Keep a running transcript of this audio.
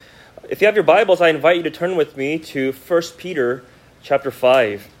If you have your Bibles, I invite you to turn with me to 1 Peter chapter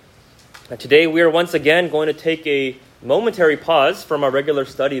 5. Today we are once again going to take a momentary pause from our regular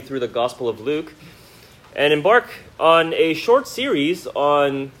study through the Gospel of Luke and embark on a short series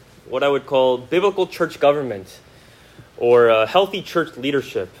on what I would call biblical church government or healthy church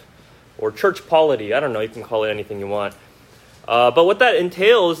leadership or church polity. I don't know, you can call it anything you want. But what that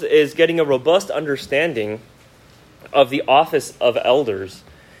entails is getting a robust understanding of the office of elders,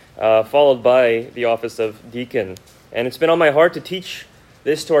 followed by the office of deacon. And it's been on my heart to teach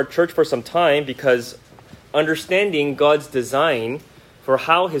this to our church for some time because understanding God's design for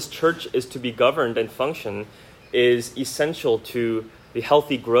how His church is to be governed and function is essential to the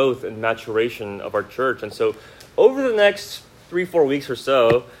healthy growth and maturation of our church. And so over the next 3-4 weeks or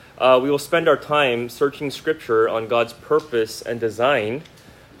so, we will spend our time searching Scripture on God's purpose and design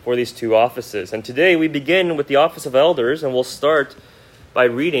for these two offices. And today we begin with the office of elders, and we'll start by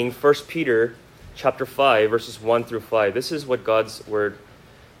reading 1 Peter chapter 5, verses 1 through 5. This is what God's word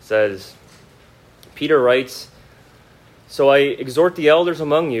says. Peter writes, "So I exhort the elders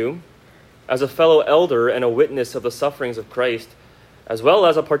among you, as a fellow elder and a witness of the sufferings of Christ, as well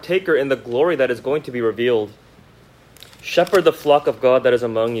as a partaker in the glory that is going to be revealed. Shepherd the flock of God that is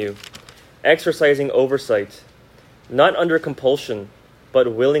among you, exercising oversight, not under compulsion,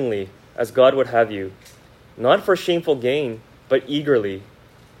 but willingly, as God would have you, not for shameful gain, but eagerly,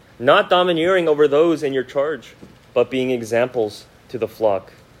 not domineering over those in your charge, but being examples to the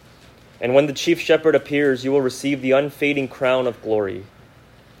flock. And when the chief shepherd appears, you will receive the unfading crown of glory.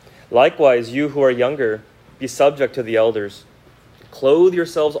 Likewise, you who are younger, be subject to the elders. Clothe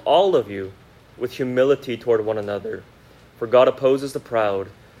yourselves, all of you, with humility toward one another, for God opposes the proud,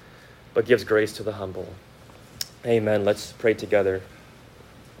 but gives grace to the humble." Amen. Let's pray together.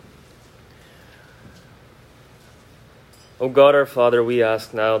 O God our Father, we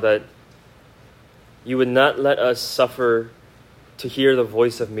ask now that you would not let us suffer to hear the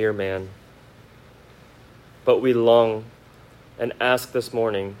voice of mere man, but we long and ask this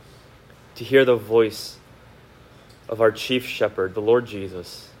morning to hear the voice of our chief shepherd, the Lord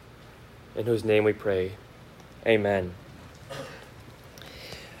Jesus, in whose name we pray. Amen.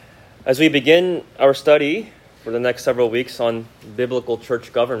 As we begin our study for the next several weeks on biblical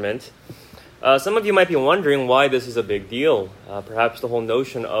church government, some of you might be wondering why this is a big deal. Perhaps the whole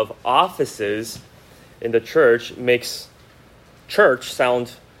notion of offices in the church makes church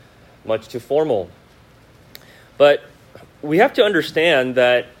sound much too formal. But we have to understand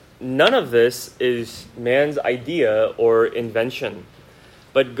that none of this is man's idea or invention.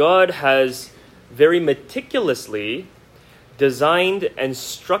 But God has very meticulously designed and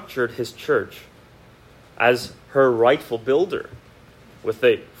structured His church as her rightful builder with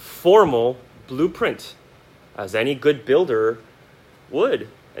a formal blueprint, as any good builder would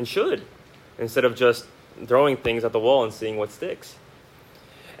and should, instead of just throwing things at the wall and seeing what sticks.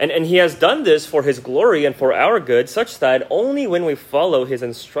 And He has done this for His glory and for our good, such that only when we follow His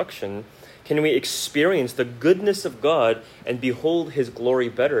instruction can we experience the goodness of God and behold His glory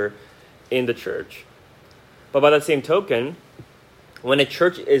better in the church. But by that same token, when a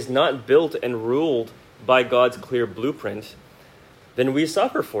church is not built and ruled by God's clear blueprint, then we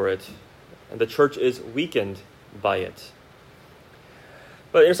suffer for it, and the church is weakened by it.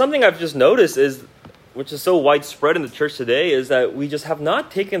 But something I've just noticed is, which is so widespread in the church today, is that we just have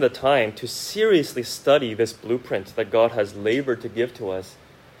not taken the time to seriously study this blueprint that God has labored to give to us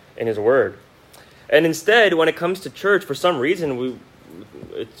in His Word. And instead, when it comes to church, for some reason,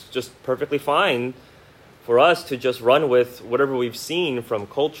 it's just perfectly fine for us to just run with whatever we've seen from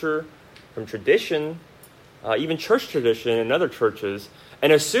culture, from tradition, even church tradition in other churches,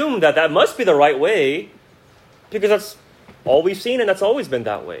 and assume that that must be the right way because that's all we've seen and that's always been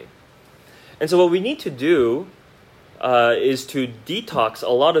that way. And so what we need to do is to detox a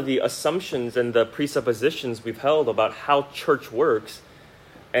lot of the assumptions and the presuppositions we've held about how church works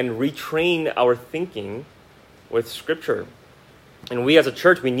and retrain our thinking with Scripture. And we as a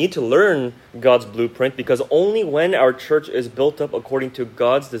church, we need to learn God's blueprint because only when our church is built up according to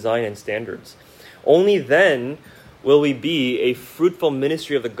God's design and standards, only then will we be a fruitful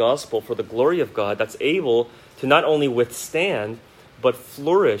ministry of the gospel for the glory of God that's able to not only withstand, but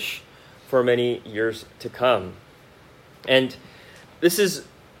flourish for many years to come. And this is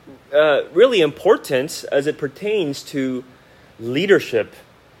really important as it pertains to leadership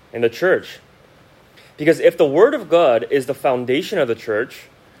in the church. Because if the Word of God is the foundation of the church,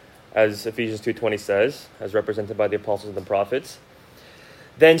 as Ephesians 2:20 says, as represented by the apostles and the prophets,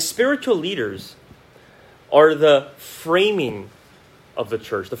 then spiritual leaders are the framing of the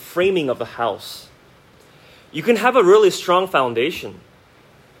church, the framing of the house. You can have a really strong foundation,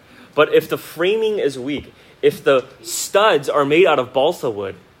 But if the framing is weak, if the studs are made out of balsa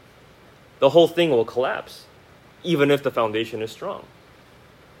wood, the whole thing will collapse, even if the foundation is strong.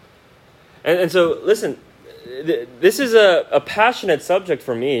 And so, listen, this is a passionate subject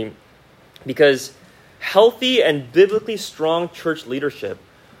for me because healthy and biblically strong church leadership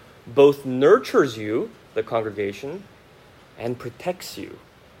both nurtures you, the congregation, and protects you.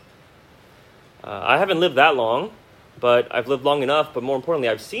 I haven't lived that long, but I've lived long enough, but more importantly,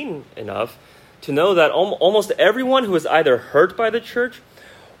 I've seen enough to know that almost everyone who is either hurt by the church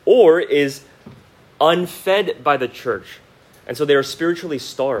or is unfed by the church, and so they are spiritually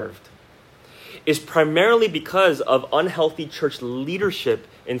starved, is primarily because of unhealthy church leadership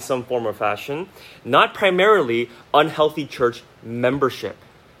in some form or fashion, not primarily unhealthy church membership.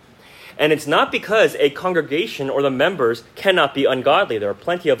 And it's not because a congregation or the members cannot be ungodly. There are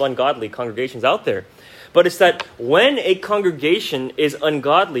plenty of ungodly congregations out there. But it's that when a congregation is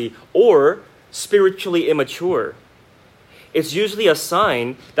ungodly or spiritually immature, it's usually a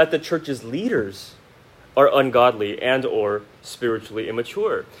sign that the church's leaders are ungodly and or spiritually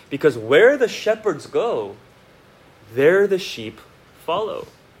immature. Because where the shepherds go, there the sheep follow.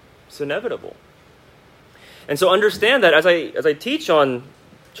 It's inevitable. And so understand that as I teach on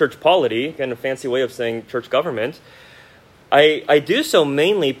church polity, again, a fancy way of saying church government, I do so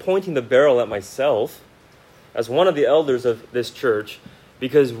mainly pointing the barrel at myself as one of the elders of this church,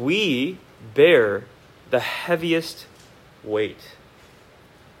 because we bear the heaviest weight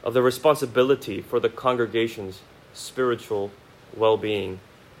of the responsibility for the congregation's spiritual well-being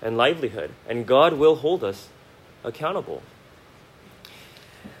and livelihood. And God will hold us accountable.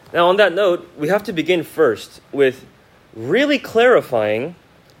 Now, on that note, we have to begin first with really clarifying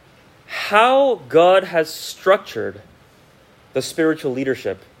how God has structured the spiritual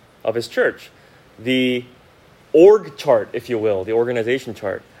leadership of his church. The org chart, if you will, the organization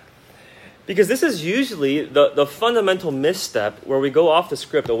chart. Because this is usually the fundamental misstep where we go off the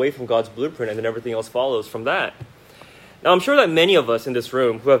script, away from God's blueprint, and then everything else follows from that. Now, I'm sure that many of us in this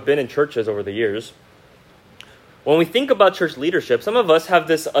room who have been in churches over the years, when we think about church leadership, some of us have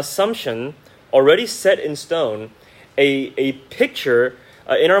this assumption already set in stone, a picture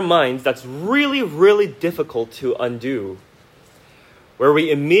in our minds that's really, really difficult to undo, where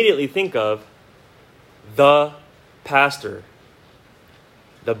we immediately think of the pastor,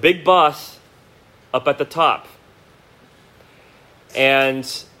 the big boss up at the top.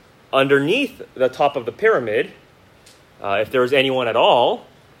 And underneath the top of the pyramid, if there's anyone at all,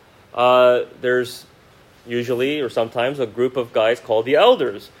 there's usually or sometimes a group of guys called the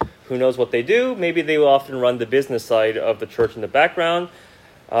elders. Who knows what they do? Maybe they will often run the business side of the church in the background.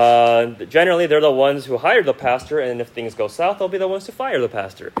 Generally, they're the ones who hire the pastor, and if things go south, they'll be the ones to fire the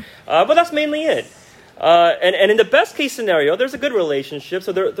pastor. But that's mainly it. And in the best case scenario, there's a good relationship.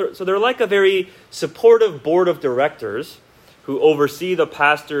 So they're like a very supportive board of directors who oversee the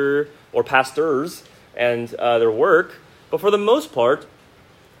pastor or pastors and their work. But for the most part,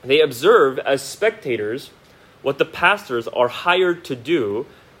 they observe as spectators what the pastors are hired to do,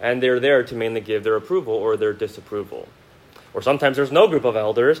 and they're there to mainly give their approval or their disapproval. Or sometimes there's no group of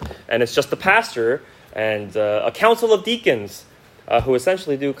elders, and it's just the pastor and a council of deacons who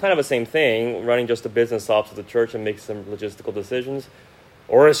essentially do kind of the same thing, running just the business ops of the church and make some logistical decisions.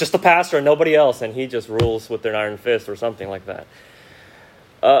 Or it's just the pastor and nobody else, and he just rules with an iron fist or something like that.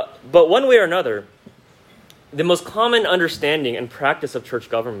 But one way or another, the most common understanding and practice of church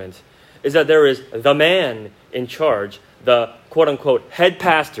government is that there is the man in charge, the quote-unquote head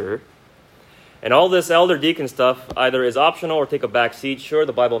pastor, and all this elder deacon stuff either is optional or take a back seat. Sure,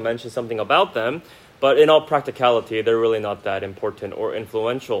 the Bible mentions something about them, but in all practicality, they're really not that important or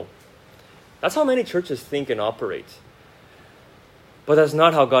influential. That's how many churches think and operate. But that's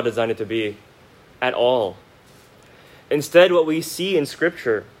not how God designed it to be at all. Instead, what we see in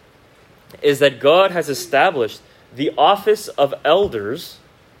Scripture is that God has established the office of elders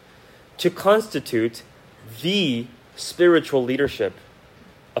to constitute the spiritual leadership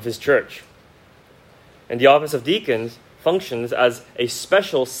of his church. And the office of deacons functions as a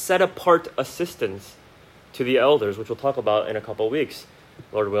special set-apart assistance to the elders, which we'll talk about in a couple of weeks,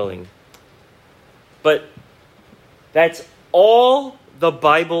 Lord willing. But that's all the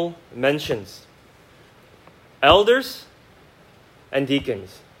Bible mentions. Elders and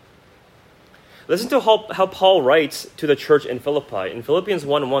deacons. Listen to how Paul writes to the church in Philippi. In Philippians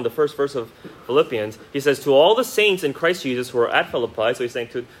 1:1, the first verse of Philippians, he says, to all the saints in Christ Jesus who are at Philippi, so he's saying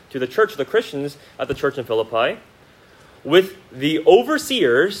to the church, the Christians at the church in Philippi, with the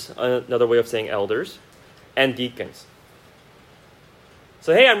overseers, another way of saying elders, and deacons.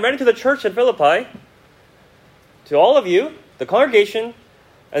 So hey, I'm writing to the church at Philippi, to all of you, the congregation,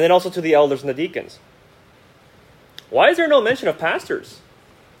 and then also to the elders and the deacons. Why is there no mention of pastors?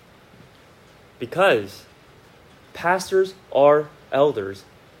 Because pastors are elders,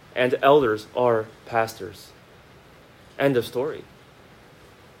 and elders are pastors. End of story.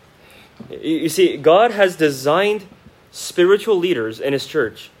 You see, God has designed spiritual leaders in His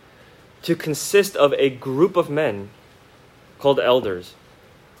church to consist of a group of men called elders,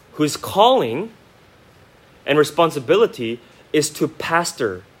 whose calling and responsibility is to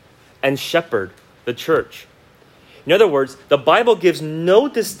pastor and shepherd the church. In other words, the Bible gives no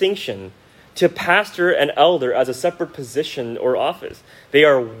distinction to pastor and elder as a separate position or office. They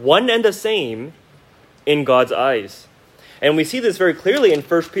are one and the same in God's eyes. And we see this very clearly in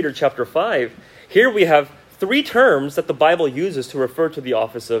 1 Peter chapter 5. Here we have three terms that the Bible uses to refer to the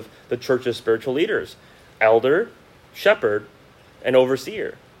office of the church's spiritual leaders: elder, shepherd, and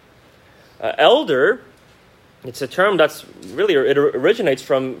overseer. Elder, it's a term that's really, it originates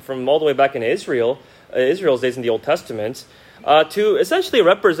from all the way back in Israel's days in the Old Testament, to essentially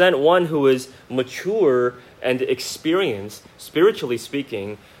represent one who is mature and experienced, spiritually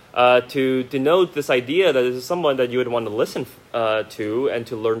speaking, to denote this idea that this is someone that you would want to listen to and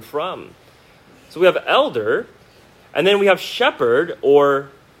to learn from. So we have elder, and then we have shepherd, or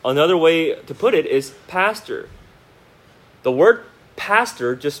another way to put it is pastor. The word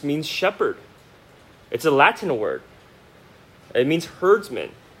pastor just means shepherd. It's a Latin word. It means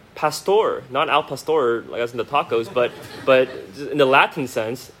herdsman. Pastor, not al pastor, like as in the tacos, but in the Latin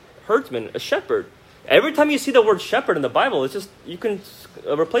sense, herdsman, a shepherd. Every time you see the word shepherd in the Bible, it's just, you can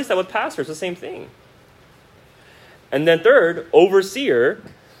replace that with pastor. It's the same thing. And then third, overseer,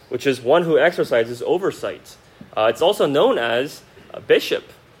 which is one who exercises oversight. It's also known as a bishop.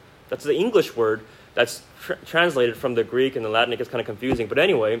 That's the English word that's translated from the Greek and the Latin. It gets kind of confusing. But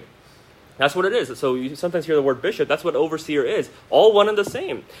anyway, that's what it is. So you sometimes hear the word bishop. That's what overseer is. All one and the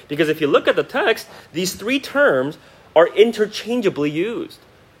same. Because if you look at the text, these three terms are interchangeably used.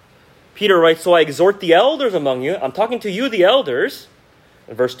 Peter writes, "So I exhort the elders among you." I'm talking to you, the elders.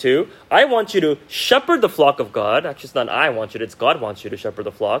 In verse 2, "I want you to shepherd the flock of God." Actually, it's not I want you to, it's God wants you to shepherd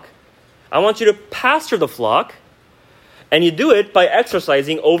the flock. "I want you to pastor the flock." And you do it by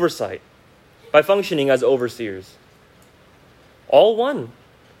exercising oversight, by functioning as overseers. All one.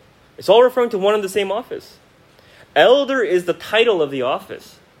 It's all referring to one and the same office. Elder is the title of the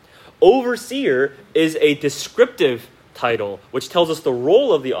office. Overseer is a descriptive title, which tells us the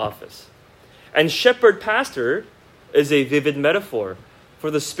role of the office. And shepherd pastor is a vivid metaphor for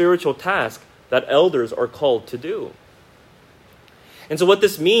the spiritual task that elders are called to do. And so what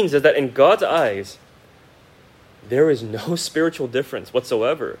this means is that in God's eyes, there is no spiritual difference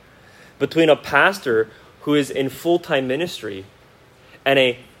whatsoever between a pastor who is in full-time ministry and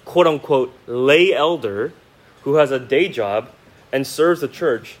a quote-unquote lay elder who has a day job and serves the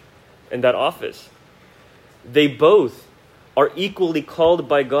church in that office. They both are equally called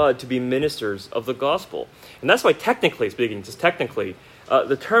by God to be ministers of the gospel. And that's why technically speaking,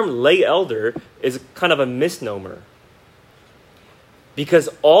 the term lay elder is kind of a misnomer. Because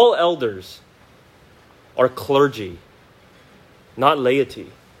all elders are clergy, not laity.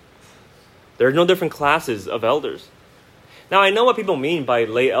 There are no different classes of elders. Now, I know what people mean by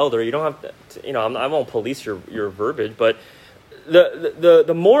lay elder. You don't have to, I won't police your verbiage, but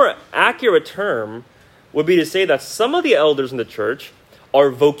the more accurate term would be to say that some of the elders in the church are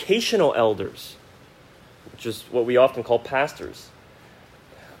vocational elders, which is what we often call pastors.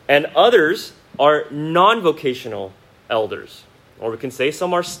 And others are non-vocational elders. Or we can say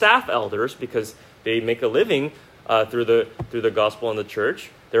some are staff elders because they make a living through the gospel in the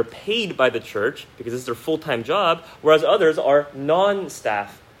church. They're paid by the church because it's their full-time job, whereas others are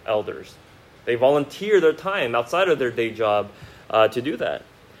non-staff elders. They volunteer their time outside of their day job to do that.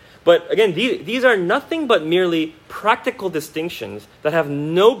 But again, these are nothing but merely practical distinctions that have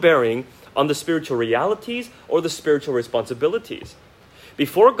no bearing on the spiritual realities or the spiritual responsibilities.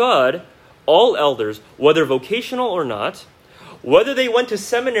 Before God, all elders, whether vocational or not, whether they went to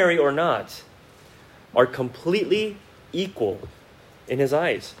seminary or not, are completely equal in His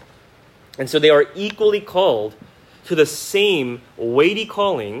eyes. And so they are equally called to the same weighty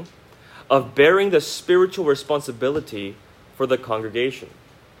calling of bearing the spiritual responsibility for the congregation.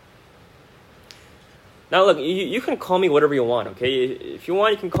 Now look, you can call me whatever you want, okay? If you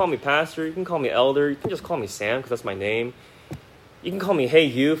want, you can call me pastor, you can call me elder, you can just call me Sam because that's my name. You can call me hey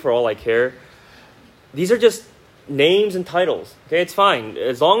you for all I care. These are just names and titles, okay? It's fine.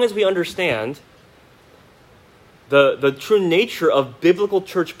 As long as we understand the true nature of biblical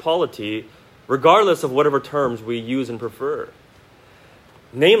church polity, regardless of whatever terms we use and prefer.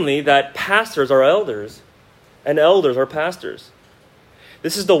 Namely, that pastors are elders and elders are pastors.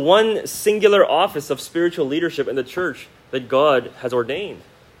 This is the one singular office of spiritual leadership in the church that God has ordained.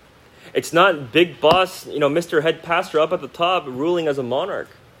 It's not big boss, Mr. Head Pastor up at the top ruling as a monarch.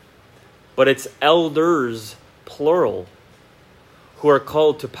 But it's elders, plural, who are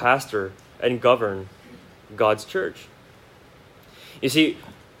called to pastor and govern God's church. You see,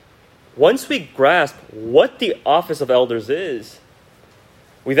 once we grasp what the office of elders is,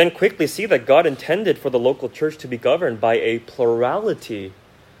 we then quickly see that God intended for the local church to be governed by a plurality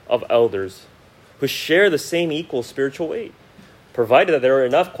of elders who share the same equal spiritual weight, provided that there are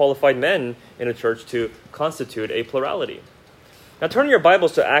enough qualified men in a church to constitute a plurality. Now turn your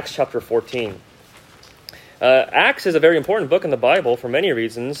Bibles to Acts chapter 14. Acts is a very important book in the Bible for many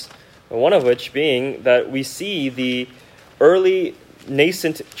reasons, one of which being that we see the early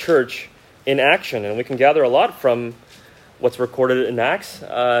nascent church in action, and we can gather a lot from what's recorded in Acts,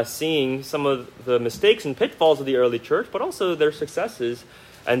 seeing some of the mistakes and pitfalls of the early church, but also their successes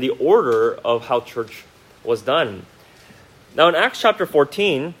and the order of how church was done. Now in Acts chapter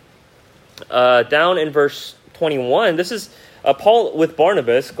 14, down in verse 21, this is Paul with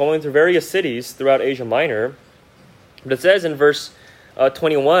Barnabas going through various cities throughout Asia Minor. But it says in verse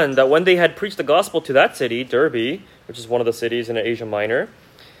 21 that when they had preached the gospel to that city, Derbe, which is one of the cities in Asia Minor,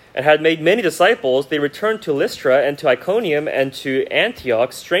 and had made many disciples, they returned to Lystra and to Iconium and to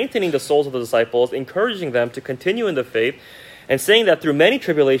Antioch, strengthening the souls of the disciples, encouraging them to continue in the faith, and saying that through many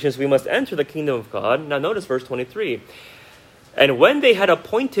tribulations we must enter the kingdom of God. Now notice verse 23. And when they had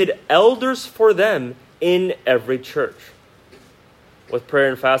appointed elders for them in every church, with prayer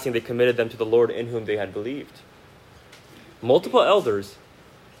and fasting they committed them to the Lord in whom they had believed. Multiple elders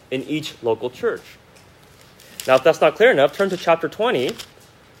in each local church. Now if that's not clear enough, turn to chapter 20.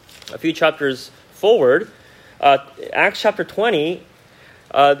 A few chapters forward, Acts chapter 20,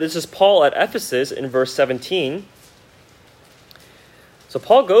 this is Paul at Ephesus in verse 17. So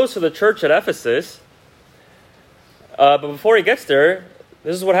Paul goes to the church at Ephesus, but before he gets there,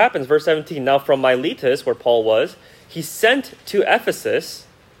 this is what happens, verse 17. Now from Miletus, where Paul was, he sent to Ephesus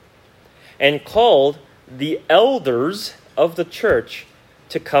and called the elders of the church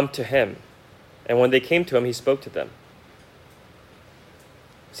to come to him. And when they came to him, he spoke to them.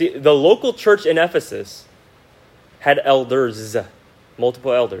 See, the local church in Ephesus had elders,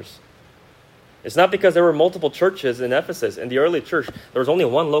 multiple elders. It's not because there were multiple churches in Ephesus. In the early church, there was only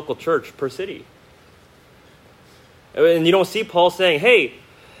one local church per city. And you don't see Paul saying, hey,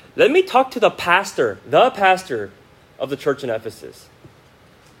 let me talk to the pastor of the church in Ephesus.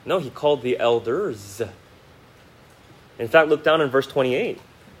 No, he called the elders. In fact, look down in verse 28.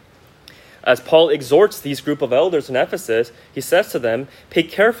 As Paul exhorts these group of elders in Ephesus, he says to them, pay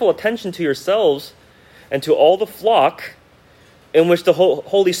careful attention to yourselves and to all the flock in which the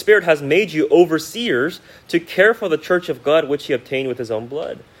Holy Spirit has made you overseers to care for the church of God which he obtained with his own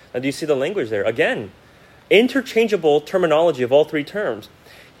blood. Now do you see the language there? Again, interchangeable terminology of all three terms.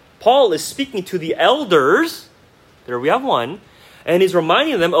 Paul is speaking to the elders, there we have one, and he's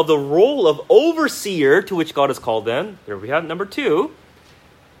reminding them of the role of overseer to which God has called them. There we have number two.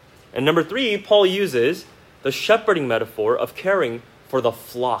 And number three, Paul uses the shepherding metaphor of caring for the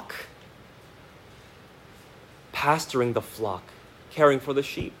flock. Pastoring the flock, caring for the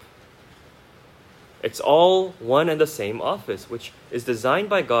sheep. It's all one and the same office, which is designed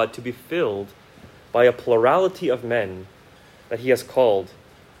by God to be filled by a plurality of men that he has called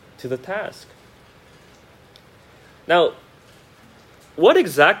to the task. Now, what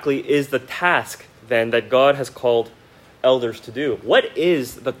exactly is the task then that God has called elders to do? What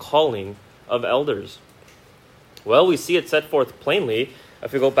is the calling of elders? Well, we see it set forth plainly.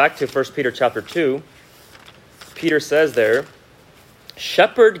 If we go back to 1 Peter chapter 2, Peter says there,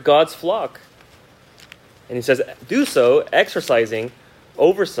 shepherd God's flock. And he says, do so exercising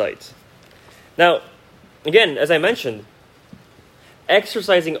oversight. Now, again, as I mentioned,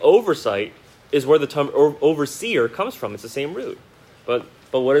 exercising oversight is where the term overseer comes from. It's the same root. But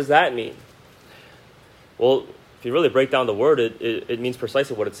what does that mean? Well, if you really break down the word, it means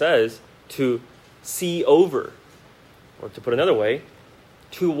precisely what it says, to see over. Or to put another way,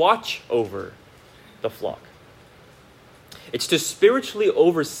 to watch over the flock. It's to spiritually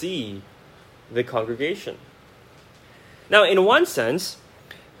oversee the congregation. Now, in one sense,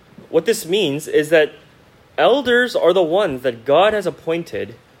 what this means is that elders are the ones that God has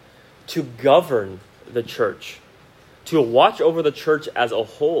appointed to govern the church, to watch over the church as a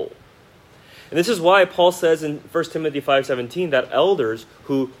whole. And this is why Paul says in 1 Timothy 5:17 that elders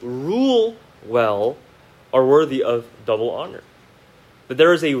who rule well are worthy of double honor. That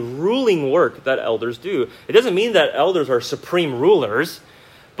there is a ruling work that elders do. It doesn't mean that elders are supreme rulers,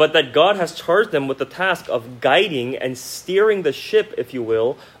 but that God has charged them with the task of guiding and steering the ship, if you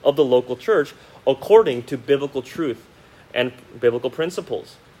will, of the local church according to biblical truth and biblical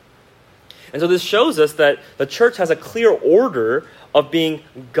principles. And so this shows us that the church has a clear order of being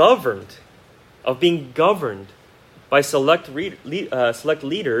governed by select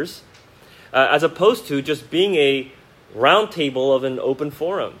leaders, as opposed to just being a round table of an open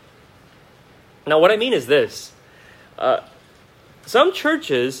forum. Now, what I mean is this. Some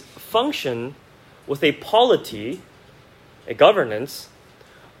churches function with a polity, a governance,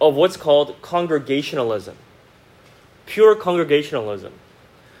 of what's called congregationalism. Pure congregationalism,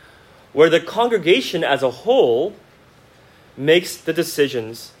 where the congregation as a whole makes the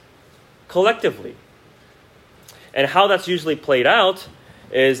decisions collectively. And how that's usually played out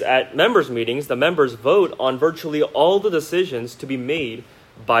is at members' meetings, the members vote on virtually all the decisions to be made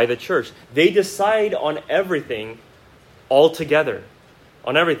by the church. They decide on everything all together,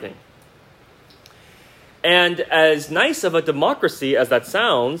 on everything. And as nice of a democracy as that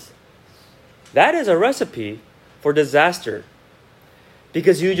sounds, that is a recipe for disaster,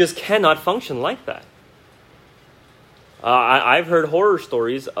 because you just cannot function like that. I've heard horror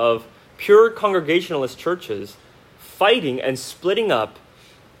stories of pure congregationalist churches fighting and splitting up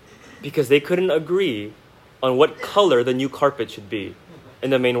because they couldn't agree on what color the new carpet should be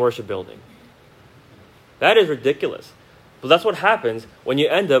in the main worship building. That is ridiculous. But that's what happens when you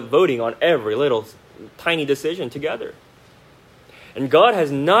end up voting on every little tiny decision together. And God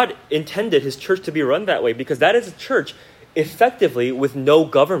has not intended his church to be run that way, because that is a church effectively with no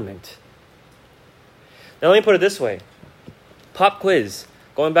government. Now let me put it this way. Pop quiz,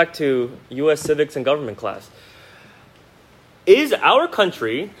 going back to U.S. civics and government class. Is our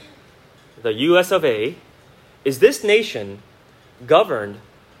country, the U.S. of A., is this nation governed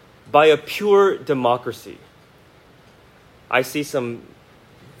by a pure democracy? I see some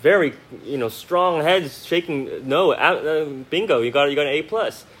very, strong heads shaking. No, bingo, you got an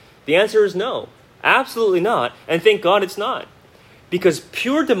A+. The answer is no, absolutely not. And thank God it's not, because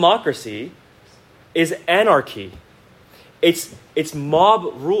pure democracy is anarchy. It's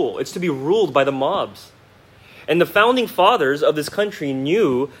mob rule. It's to be ruled by the mobs. And the founding fathers of this country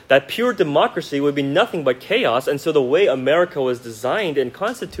knew that pure democracy would be nothing but chaos, and so the way America was designed and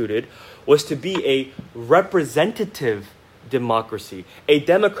constituted was to be a representative democracy, a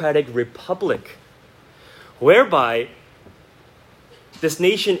democratic republic, whereby this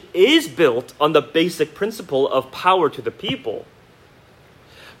nation is built on the basic principle of power to the people,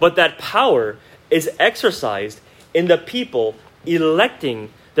 but that power is exercised in the people electing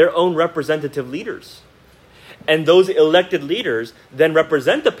their own representative leaders. And those elected leaders then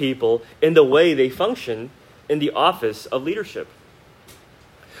represent the people in the way they function in the office of leadership.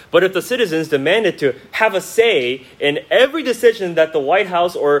 But if the citizens demanded to have a say in every decision that the White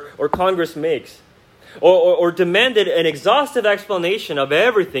House or Congress makes, or demanded an exhaustive explanation of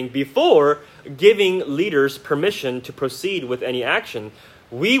everything before giving leaders permission to proceed with any action,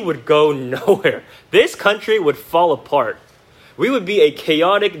 we would go nowhere. This country would fall apart. We would be a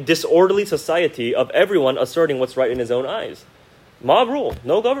chaotic, disorderly society of everyone asserting what's right in his own eyes. Mob rule,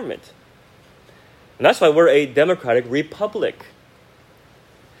 no government. And that's why we're a democratic republic.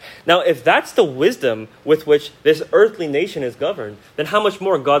 Now, if that's the wisdom with which this earthly nation is governed, then how much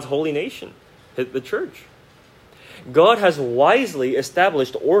more God's holy nation, the church? God has wisely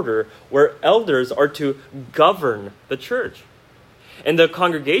established order where elders are to govern the church. And the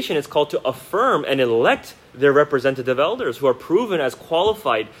congregation is called to affirm and elect their representative elders who are proven as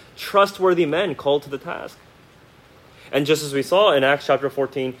qualified, trustworthy men called to the task. And just as we saw in Acts chapter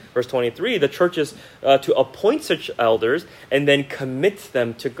 14, verse 23, the church is to appoint such elders and then commit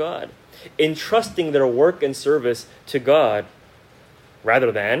them to God, entrusting their work and service to God,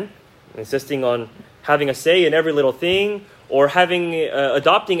 rather than insisting on having a say in every little thing, or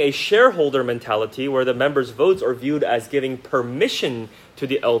adopting a shareholder mentality where the members' votes are viewed as giving permission to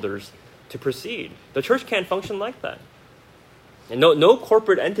the elders to proceed. The church can't function like that. And no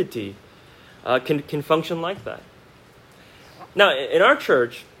corporate entity can function like that. Now, in our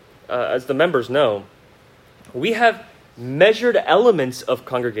church, as the members know, we have measured elements of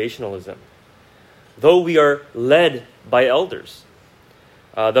congregationalism, though we are led by elders.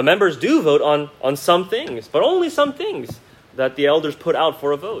 The members do vote on some things, but only some things that the elders put out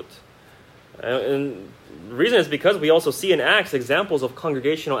for a vote. And the reason is because we also see in Acts examples of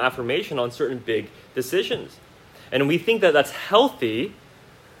congregational affirmation on certain big decisions. And we think that that's healthy,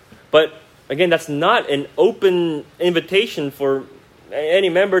 but again, that's not an open invitation for any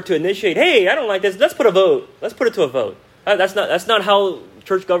member to initiate, hey, I don't like this, let's put a vote. Let's put it to a vote. That's not how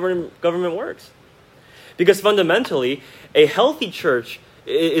church government works. Because fundamentally, a healthy church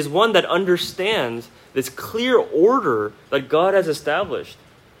is one that understands this clear order that God has established,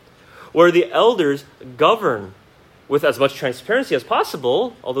 where the elders govern with as much transparency as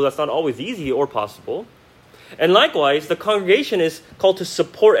possible, although that's not always easy or possible. And likewise, the congregation is called to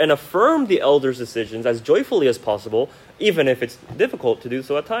support and affirm the elders' decisions as joyfully as possible, even if it's difficult to do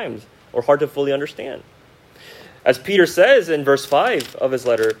so at times or hard to fully understand. As Peter says in verse 5 of his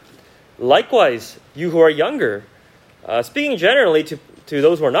letter, likewise, you who are younger, speaking generally to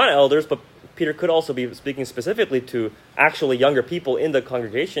those who are not elders, but Peter could also be speaking specifically to actually younger people in the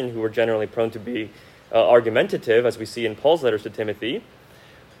congregation who were generally prone to be argumentative, as we see in Paul's letters to Timothy.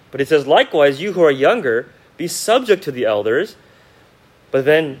 But it says, likewise, you who are younger, be subject to the elders. But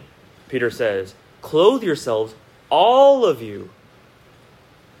then Peter says, clothe yourselves, all of you,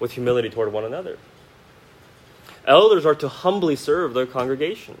 with humility toward one another. Elders are to humbly serve their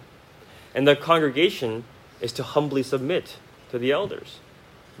congregation, and the congregation is to humbly submit to the elders.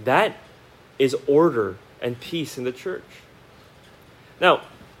 That is order and peace in the church. Now,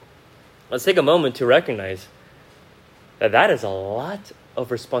 let's take a moment to recognize that is a lot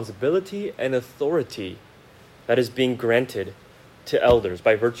of responsibility and authority that is being granted to elders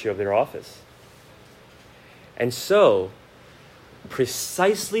by virtue of their office. And so,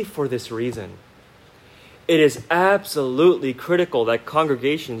 precisely for this reason, it is absolutely critical that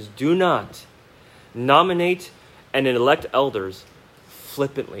congregations do not nominate and elect elders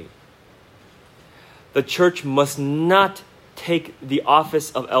flippantly. The church must not take the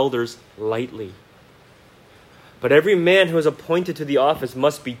office of elders lightly. But every man who is appointed to the office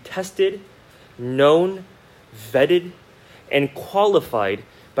must be tested, known, vetted, and qualified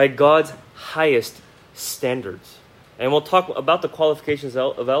by God's highest standards. And we'll talk about the qualifications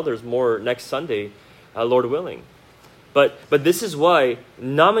of elders more next Sunday, Lord willing. But this is why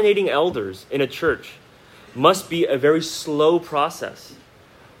nominating elders in a church must be a very slow process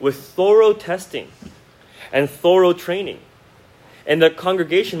with thorough testing and thorough training. And the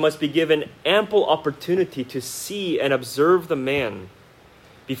congregation must be given ample opportunity to see and observe the man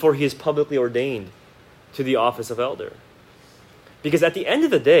before he is publicly ordained to the office of elder. Because at the end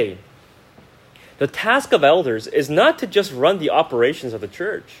of the day, the task of elders is not to just run the operations of the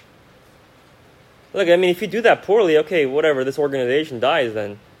church. Look, I mean, if you do that poorly, okay, whatever, this organization dies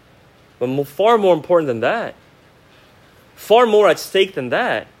then. But far more important than that, far more at stake than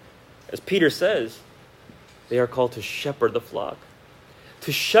that, as Peter says, they are called to shepherd the flock,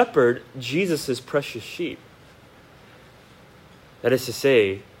 to shepherd Jesus' precious sheep. That is to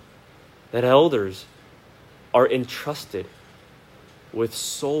say, that elders are entrusted with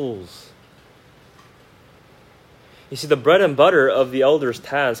souls. You see, the bread and butter of the elder's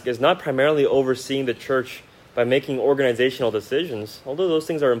task is not primarily overseeing the church by making organizational decisions, although those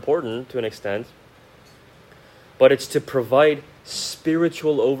things are important to an extent, but it's to provide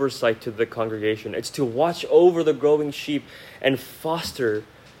spiritual oversight to the congregation. It's to watch over the growing sheep and foster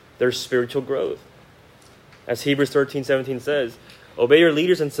their spiritual growth. As Hebrews 13:17 says, obey your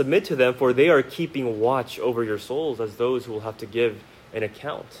leaders and submit to them, for they are keeping watch over your souls as those who will have to give an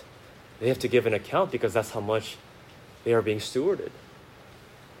account. They have to give an account because that's how much they are being stewarded.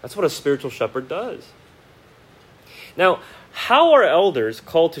 That's what a spiritual shepherd does. Now, how are elders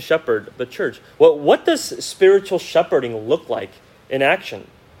called to shepherd the church? Well, what does spiritual shepherding look like in action?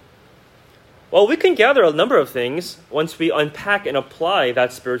 Well, we can gather a number of things once we unpack and apply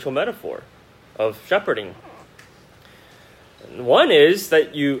that spiritual metaphor of shepherding. One is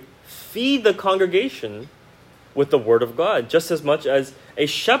that you feed the congregation with the word of God, just as much as a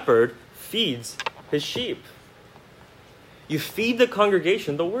shepherd feeds his sheep. You feed the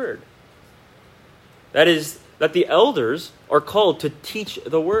congregation the word. That is, that the elders are called to teach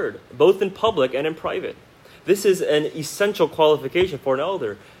the word, both in public and in private. This is an essential qualification for an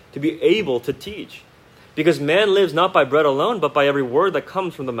elder, to be able to teach. Because man lives not by bread alone, but by every word that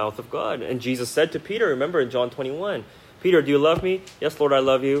comes from the mouth of God. And Jesus said to Peter, remember in John 21, Peter, do you love me? Yes, Lord, I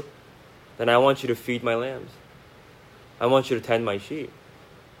love you. Then I want you to feed my lambs. I want you to tend my sheep.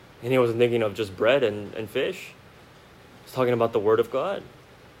 And he wasn't thinking of just bread and fish. He's talking about the word of God.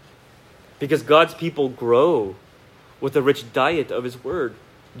 Because God's people grow with the rich diet of his word.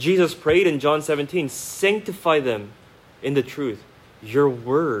 Jesus prayed in John 17, sanctify them in the truth. Your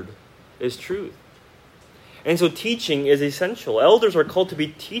word is truth. And so teaching is essential. Elders are called to be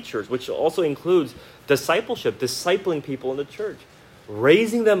teachers, which also includes discipleship, discipling people in the church,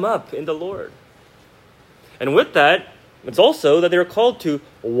 raising them up in the Lord. And with that, it's also that they're called to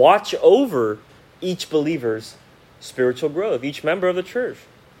watch over each believer's spiritual growth, each member of the church.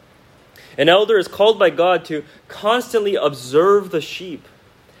 An elder is called by God to constantly observe the sheep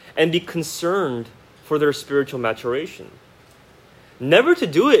and be concerned for their spiritual maturation. Never to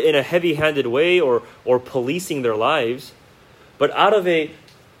do it in a heavy-handed way or policing their lives, but out of a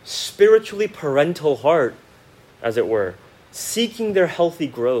spiritually parental heart, as it were, seeking their healthy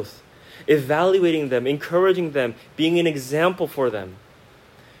growth, evaluating them, encouraging them, being an example for them.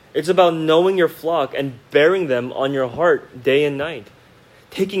 It's about knowing your flock and bearing them on your heart day and night,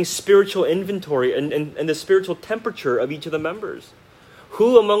 taking spiritual inventory and the spiritual temperature of each of the members.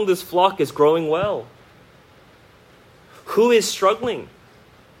 Who among this flock is growing well? Who is struggling?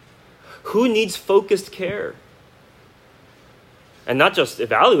 Who needs focused care? And not just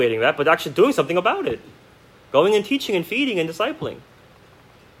evaluating that, but actually doing something about it. Going and teaching and feeding and discipling.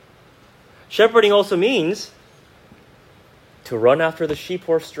 Shepherding also means to run after the sheep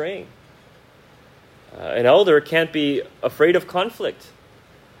who are straying. An elder can't be afraid of conflict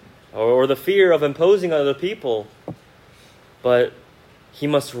or the fear of imposing on other people, but he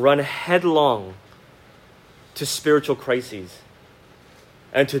must run headlong to spiritual crises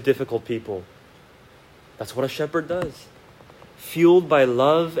and to difficult people. That's what a shepherd does. Fueled by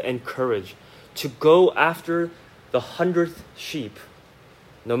love and courage to go after the 100th sheep,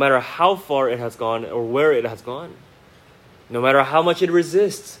 no matter how far it has gone or where it has gone, no matter how much it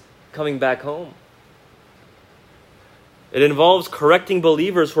resists coming back home. It involves correcting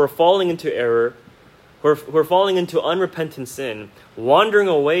believers who are falling into error, who are falling into unrepentant sin, wandering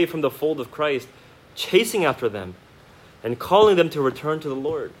away from the fold of Christ, chasing after them, and calling them to return to the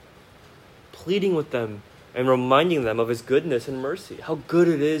Lord, pleading with them and reminding them of His goodness and mercy, how good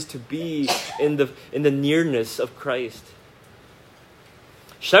it is to be in the nearness of Christ.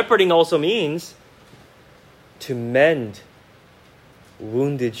 Shepherding also means to mend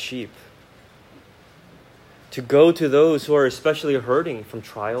wounded sheep, to go to those who are especially hurting from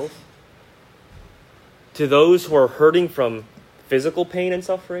trials, to those who are hurting from physical pain and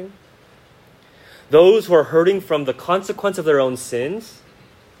suffering, those who are hurting from the consequence of their own sins,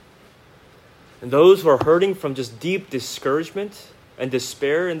 and those who are hurting from just deep discouragement and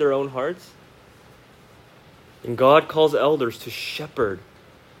despair in their own hearts. And God calls elders to shepherd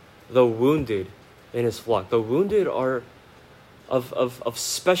the wounded in His flock. The wounded are of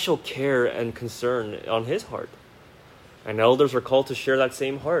special care and concern on His heart. And elders are called to share that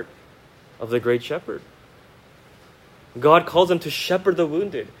same heart of the great shepherd. God calls them to shepherd the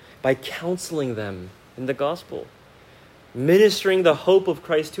wounded by counseling them in the gospel, ministering the hope of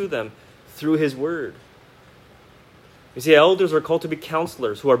Christ to them through His word. You see, elders are called to be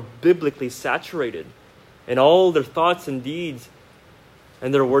counselors who are biblically saturated in all their thoughts and deeds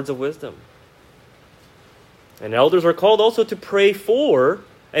and their words of wisdom. And elders are called also to pray for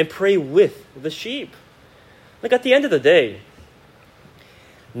and pray with the sheep. Like at the end of the day,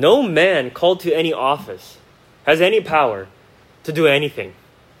 no man called to any office has any power to do anything.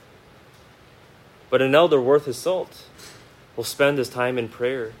 But an elder worth his salt will spend his time in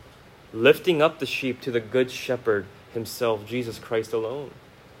prayer, lifting up the sheep to the good shepherd Himself, Jesus Christ alone.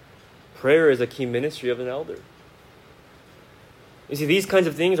 Prayer is a key ministry of an elder. You see, these kinds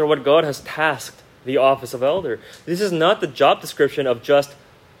of things are what God has tasked the office of elder. This is not the job description of just,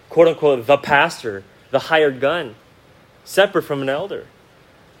 quote unquote, the pastor, the hired gun, separate from an elder.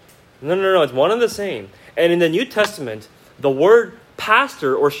 No, it's one and the same. And in the New Testament, the word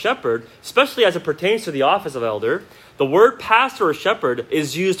pastor or shepherd, especially as it pertains to the office of elder, the word pastor or shepherd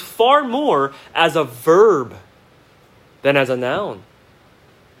is used far more as a verb than as a noun.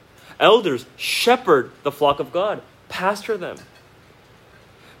 Elders shepherd the flock of God, pastor them.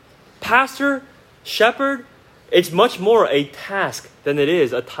 Pastor, shepherd, it's much more a task than it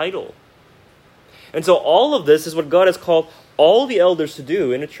is a title. And so all of this is what God has called all the elders to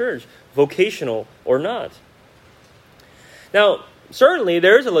do in a church, vocational or not. Now, certainly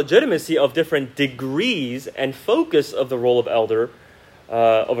there is a legitimacy of different degrees and focus of the role of elder,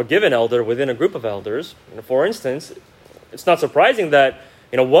 of a given elder within a group of elders. For instance, it's not surprising that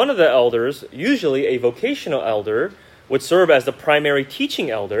one of the elders, usually a vocational elder, would serve as the primary teaching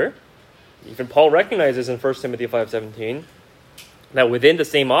elder. Even Paul recognizes in 1 Timothy 5:17 that within the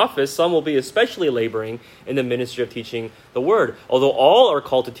same office, some will be especially laboring in the ministry of teaching the word. Although all are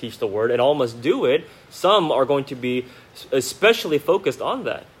called to teach the word and all must do it, some are going to be especially focused on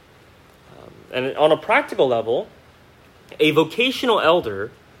that. And on a practical level, a vocational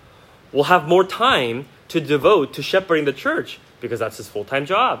elder will have more time to devote to shepherding the church because that's his full-time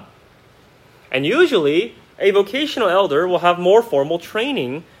job. And usually, a vocational elder will have more formal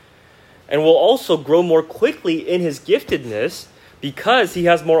training and will also grow more quickly in his giftedness because he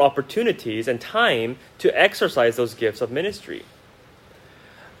has more opportunities and time to exercise those gifts of ministry.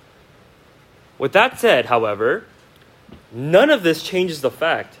 With that said, however, none of this changes the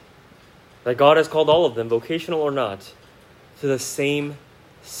fact that God has called all of them, vocational or not, to the same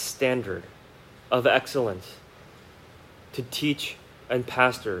standard of excellence to teach and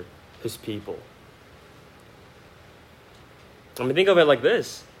pastor his people. I mean, think of it like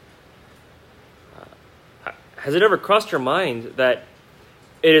this. Has it ever crossed your mind that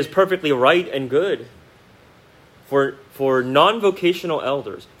it is perfectly right and good for non-vocational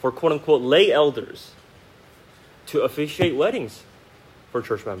elders, for quote-unquote lay elders, to officiate weddings for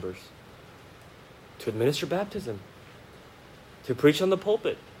church members, to administer baptism, to preach on the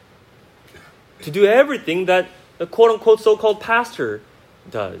pulpit, to do everything that the quote-unquote so-called pastor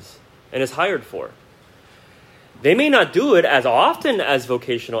does and is hired for? They may not do it as often as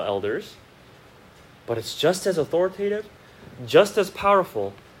vocational elders, but it's just as authoritative, just as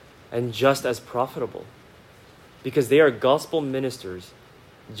powerful, and just as profitable. Because they are gospel ministers,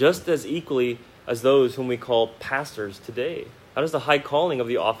 just as equally as those whom we call pastors today. That is the high calling of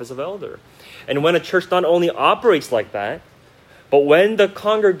the office of elder. And when a church not only operates like that, but when the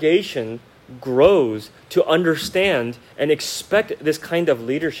congregation grows to understand and expect this kind of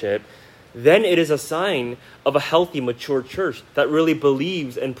leadership, then it is a sign of a healthy, mature church that really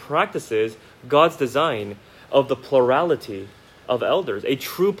believes and practices God's design of the plurality of elders, a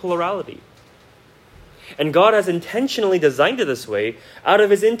true plurality. And God has intentionally designed it this way out of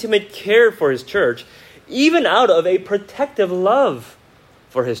his intimate care for his church, even out of a protective love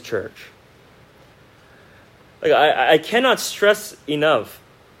for his church. I cannot stress enough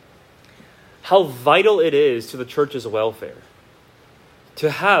how vital it is to the church's welfare to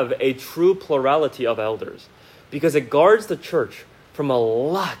have a true plurality of elders, because it guards the church from a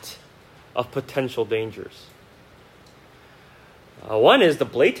lot of potential dangers. One is the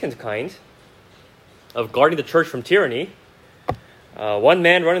blatant kind of guarding the church from tyranny. One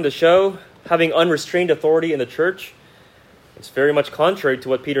man running the show, having unrestrained authority in the church. It's very much contrary to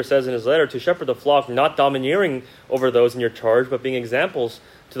what Peter says in his letter, to shepherd the flock, not domineering over those in your charge, but being examples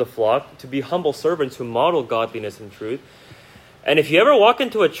to the flock, to be humble servants who model godliness and truth. And if you ever walk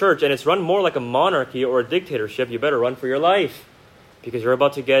into a church and it's run more like a monarchy or a dictatorship, you better run for your life, because you're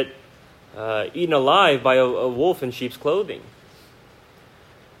about to get eaten alive by a wolf in sheep's clothing.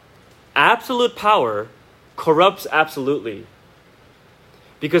 Absolute power corrupts absolutely,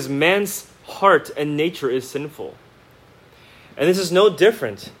 because man's heart and nature is sinful. And this is no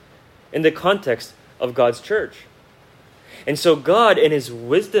different in the context of God's church. And so God, in his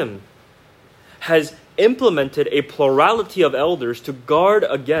wisdom, has implemented a plurality of elders to guard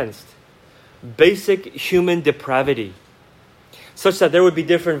against basic human depravity, such that there would be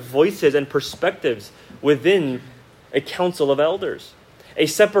different voices and perspectives within a council of elders, a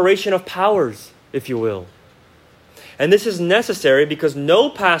separation of powers, if you will. And this is necessary because no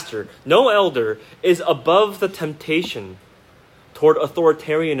pastor, no elder is above the temptation toward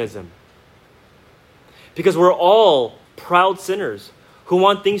authoritarianism. Because we're all proud sinners who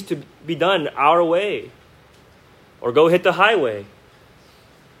want things to be done our way, or go hit the highway.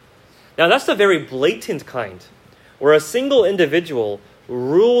 Now that's the very blatant kind, where a single individual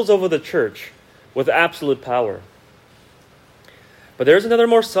rules over the church with absolute power. But there's another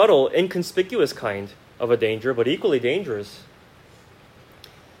more subtle, inconspicuous kind of a danger, but equally dangerous.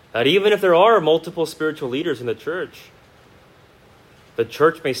 That even if there are multiple spiritual leaders in the church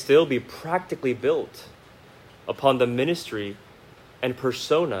may still be practically built upon the ministry and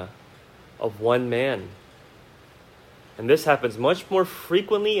persona of one man. And this happens much more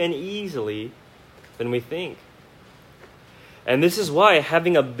frequently and easily than we think. And this is why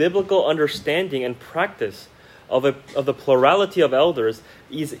having a biblical understanding and practice of the plurality of elders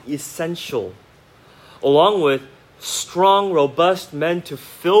is essential, along with strong, robust men to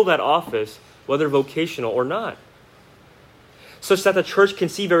fill that office, whether vocational or not, such that the church can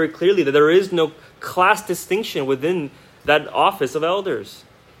see very clearly that there is no class distinction within that office of elders,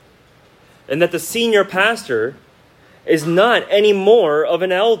 and that the senior pastor is not any more of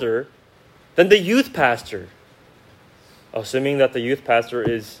an elder than the youth pastor, assuming that the youth pastor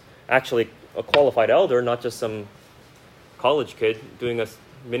is actually a qualified elder, not just some college kid doing a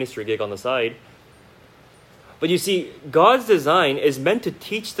ministry gig on the side. But you see, God's design is meant to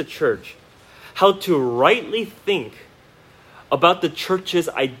teach the church how to rightly think about the church's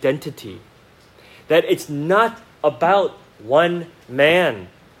identity. That it's not about one man,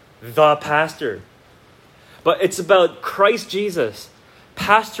 the pastor, but it's about Christ Jesus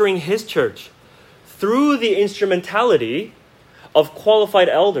pastoring his church through the instrumentality of qualified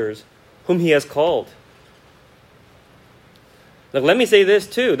elders whom he has called. Now, let me say this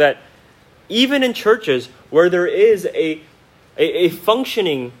too, that even in churches where there is a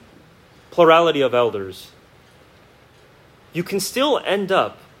functioning plurality of elders, you can still end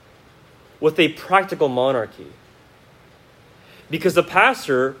up with a practical monarchy. Because the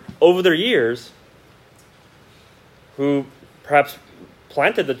pastor, over the years, who perhaps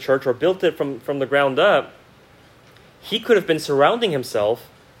planted the church or built it from the ground up, he could have been surrounding himself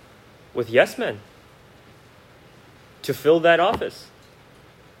with yes men to fill that office.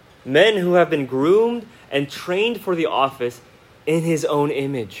 Men who have been groomed and trained for the office in his own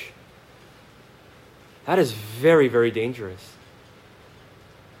image. That is very, very dangerous.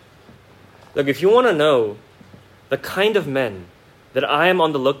 Look, if you want to know the kind of men that I am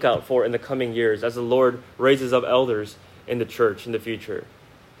on the lookout for in the coming years as the Lord raises up elders in the church in the future,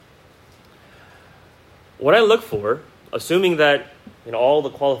 what I look for, assuming that all the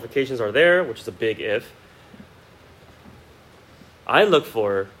qualifications are there, which is a big if, I look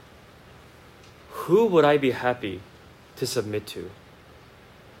for who would I be happy to submit to?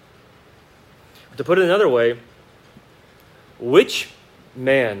 To put it another way, which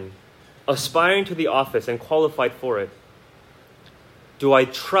man aspiring to the office and qualified for it do I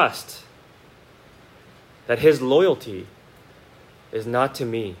trust that his loyalty is not to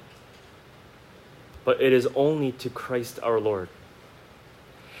me, but it is only to Christ our Lord?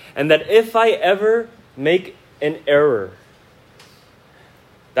 And that if I ever make an error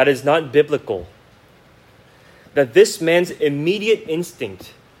that is not biblical, that this man's immediate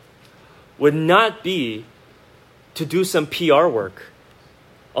instinct would not be to do some PR work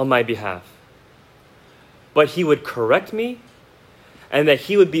on my behalf, but he would correct me, and that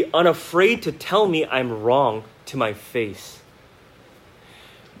he would be unafraid to tell me I'm wrong to my face.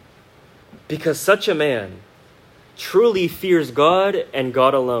 Because such a man truly fears God and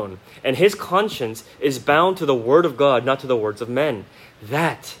God alone, and his conscience is bound to the word of God, not to the words of men.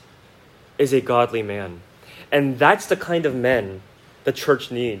 That is a godly man. And that's the kind of men the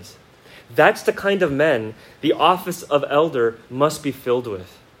church needs. That's the kind of men the office of elder must be filled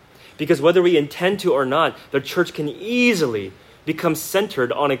with. Because whether we intend to or not, the church can easily become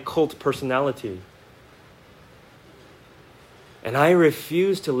centered on a cult personality. And I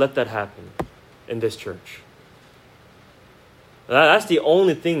refuse to let that happen in this church. That's the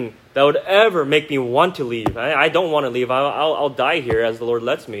only thing that would ever make me want to leave. I don't want to leave. I'll die here as the Lord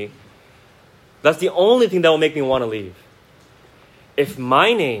lets me. That's the only thing that will make me want to leave. If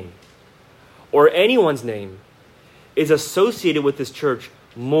my name or anyone's name is associated with this church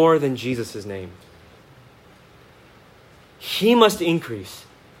more than Jesus' name, he must increase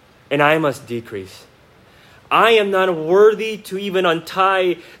and I must decrease. I am not worthy to even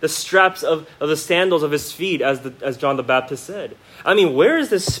untie the straps of the sandals of his feet, as John the Baptist said. I mean, where is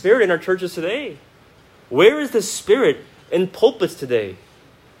this spirit in our churches today? Where is this spirit in pulpits today?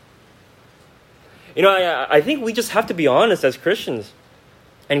 I think we just have to be honest as Christians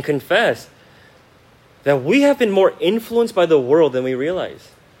and confess that we have been more influenced by the world than we realize.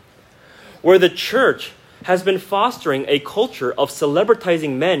 Where the church has been fostering a culture of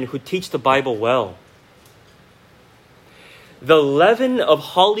celebritizing men who teach the Bible well. The leaven of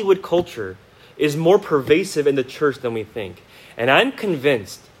Hollywood culture is more pervasive in the church than we think. And I'm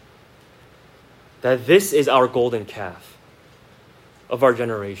convinced that this is our golden calf of our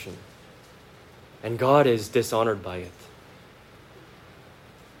generation. And God is dishonored by it.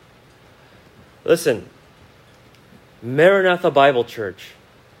 Listen, Maranatha Bible Church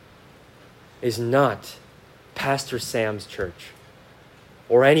is not Pastor Sam's church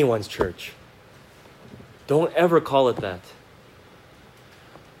or anyone's church. Don't ever call it that.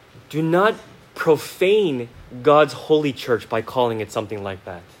 Do not profane God's holy church by calling it something like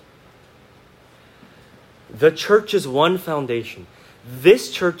that. The church's one foundation,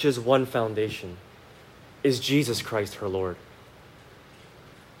 this church's one foundation, is Jesus Christ, her Lord.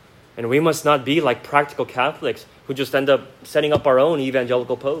 And we must not be like practical Catholics who just end up setting up our own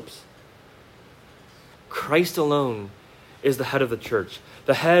evangelical popes. Christ alone is the head of the church,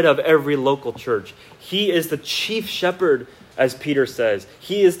 the head of every local church. He is the chief shepherd, as Peter says.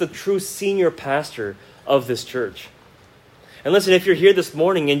 He is the true senior pastor of this church. And listen, if you're here this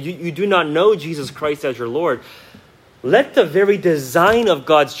morning and you do not know Jesus Christ as your Lord, let the very design of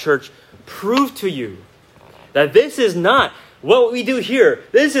God's church prove to you that this is not what we do here.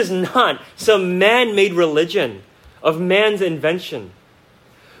 This is not some man-made religion of man's invention.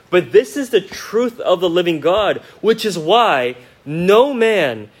 But this is the truth of the living God, which is why no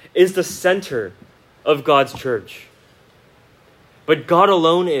man is the center of God's church. But God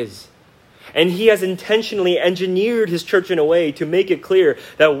alone is. And he has intentionally engineered his church in a way to make it clear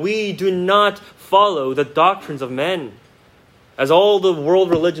that we do not follow the doctrines of men, as all the world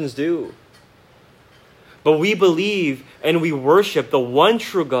religions do. But we believe and we worship the one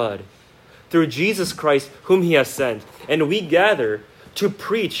true God through Jesus Christ, whom he has sent. And we gather to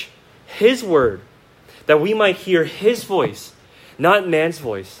preach his word, that we might hear his voice not man's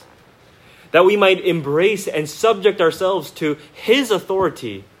voice. That we might embrace and subject ourselves to his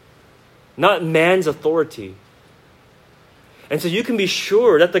authority, not man's authority. And so you can be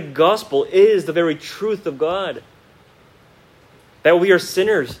sure that the gospel is the very truth of God. That we are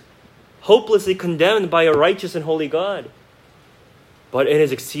sinners, hopelessly condemned by a righteous and holy God. But in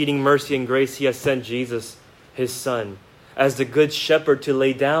his exceeding mercy and grace, he has sent Jesus, his Son, as the good shepherd to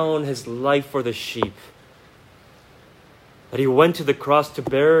lay down his life for the sheep. That he went to the cross to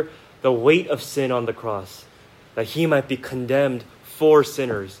bear the weight of sin on the cross, that he might be condemned for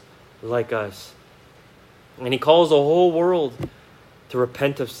sinners like us. And he calls the whole world to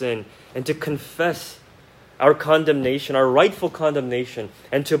repent of sin and to confess our condemnation, our rightful condemnation,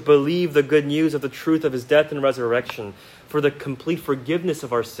 and to believe the good news of the truth of his death and resurrection for the complete forgiveness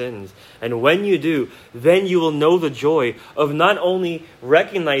of our sins. And when you do, then you will know the joy of not only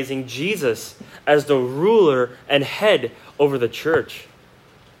recognizing Jesus as the ruler and head over the church,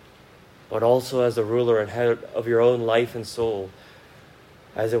 but also as the ruler and head of your own life and soul,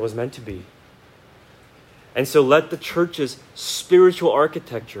 as it was meant to be. And so let the church's spiritual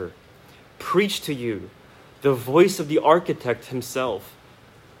architecture preach to you the voice of the architect himself,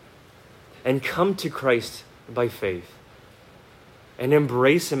 and come to Christ by faith, and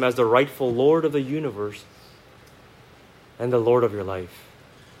embrace him as the rightful Lord of the universe and the Lord of your life.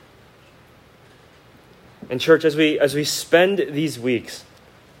 And church, as we spend these weeks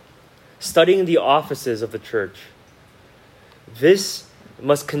studying the offices of the church, this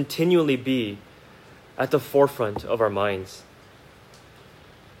must continually be at the forefront of our minds.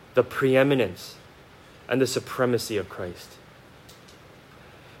 The preeminence and the supremacy of Christ.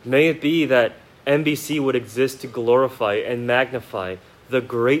 May it be that MBC would exist to glorify and magnify the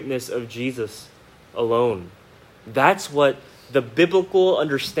greatness of Jesus alone. That's what the biblical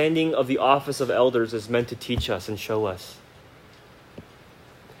understanding of the office of elders is meant to teach us and show us.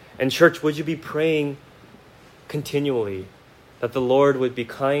 And church, would you be praying continually that the Lord would be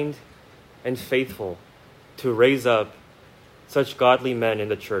kind and faithful to raise up such godly men in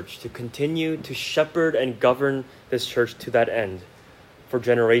the church to continue to shepherd and govern this church to that end for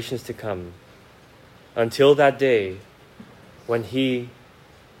generations to come, until that day when he,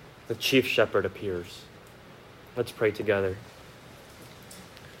 the chief shepherd, appears. Let's pray together.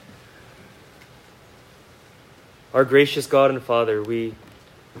 Our gracious God and Father, we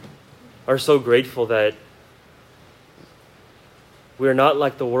are so grateful that we are not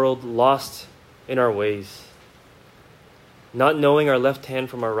like the world, lost in our ways, not knowing our left hand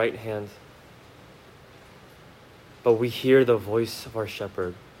from our right hand, but we hear the voice of our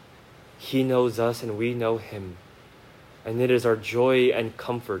shepherd. He knows us and we know him. And it is our joy and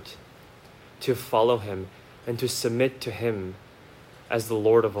comfort to follow him and to submit to him as the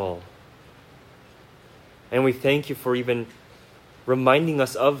Lord of all. And we thank you for even reminding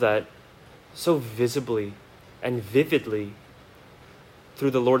us of that so visibly and vividly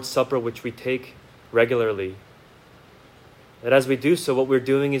through the Lord's Supper, which we take regularly. That as we do so, what we're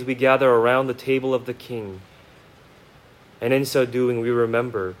doing is we gather around the table of the King. And in so doing, we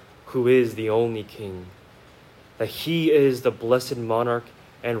remember who is the only King. That he is the blessed monarch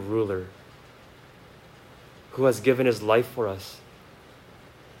and ruler who has given his life for us,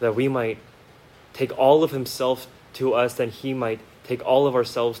 that we might take all of himself to us, and he might take all of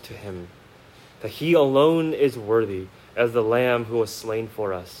ourselves to him. That he alone is worthy as the Lamb who was slain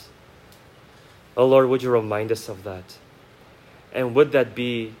for us. Oh Lord, would you remind us of that? And would that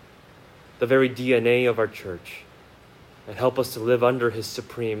be the very DNA of our church, and help us to live under his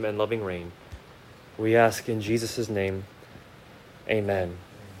supreme and loving reign. We ask in Jesus' name, amen.